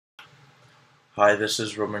Hi, this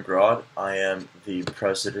is Roman Grod. I am the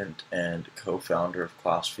president and co-founder of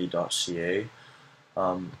ClassFeed.ca.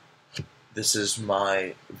 Um, this is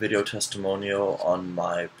my video testimonial on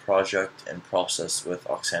my project and process with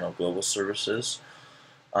Auxano Global Services.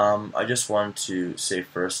 I just want to say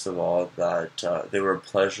first of all that they were a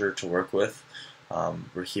pleasure to work with.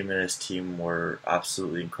 Raheem and his team were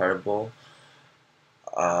absolutely incredible.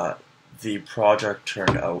 The project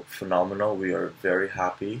turned out phenomenal. We are very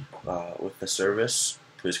happy with the service.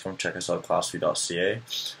 Please come check us out at ClassFeed.ca.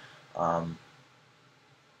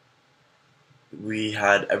 We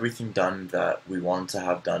had everything done that we wanted to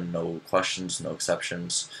have done, no questions, no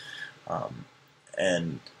exceptions,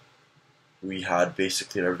 and we had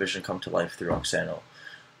basically our vision come to life through Auxano.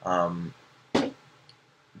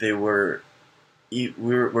 We're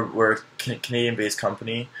a Canadian-based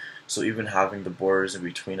company, so even having the borders in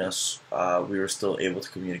between us, we were still able to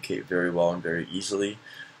communicate very well and very easily.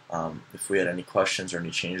 If we had any questions or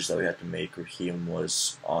any changes that we had to make, Raheem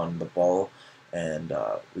was on the ball, and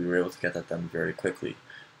we were able to get that done very quickly,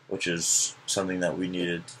 which is something that we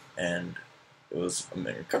needed, and it was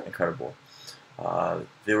incredible.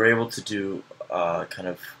 They were able to do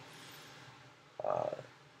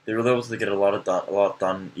they were able to get a lot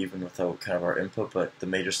done even without kind of our input, but the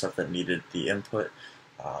major stuff that needed the input,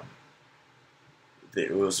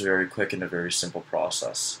 it was very quick and a very simple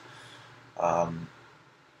process.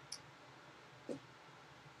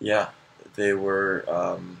 Yeah, they were.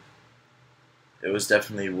 It was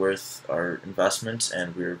definitely worth our investment,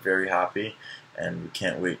 and we were very happy, and we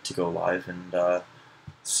can't wait to go live and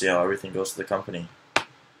see how everything goes to the company.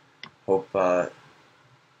 Hope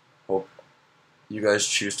you guys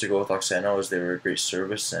choose to go with Auxano, as they were a great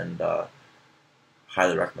service, and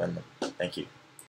highly recommend them. Thank you.